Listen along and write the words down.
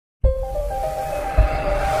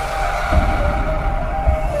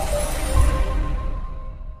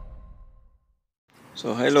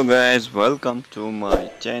So hello guys, welcome to my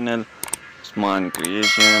channel Usman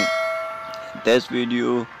Creation. In this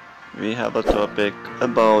video we have a topic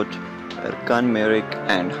about Erkan Meriç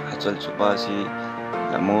and Hazal Subaşi,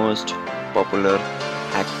 the most popular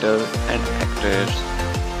actor and actress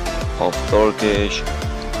of Turkish.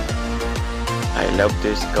 I love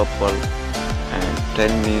this couple, and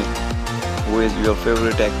tell me who is your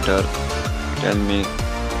favorite actor. Tell me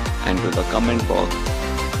into the comment box.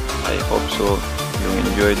 I hope so you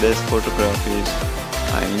enjoy these photographies.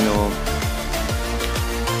 I know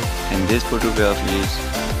in these photographies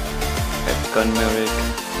Erkan Meriç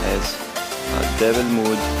has a devil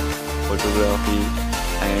mood photography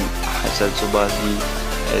and Hazal Subaşi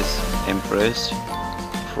is impressed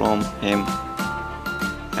from him,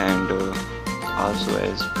 and also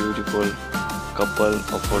has beautiful couple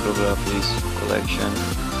of photographies collection,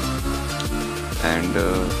 and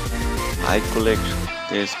I collect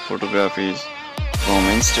these photographies from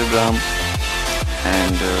Instagram,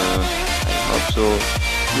 and I hope so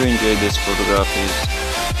you enjoy these photographies.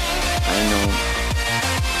 I know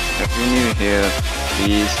if you're new here,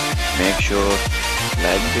 please make sure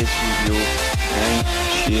like this video and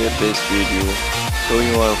share this video to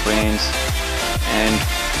your friends, and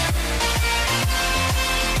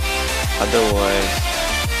otherwise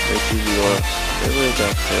which is your favorite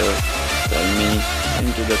actor, tell me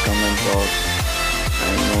into the comment box.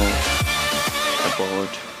 I know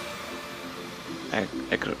about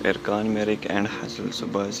Erkan Meriç and Hazal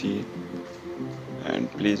Subaşi,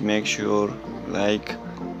 and please make sure like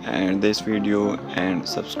and this video and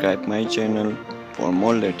subscribe my channel for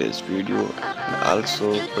more latest video, and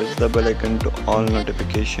also press the bell icon to all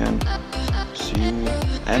notification. See you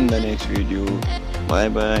in the next video. Bye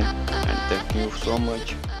bye, and thank you so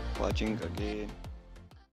much for watching again.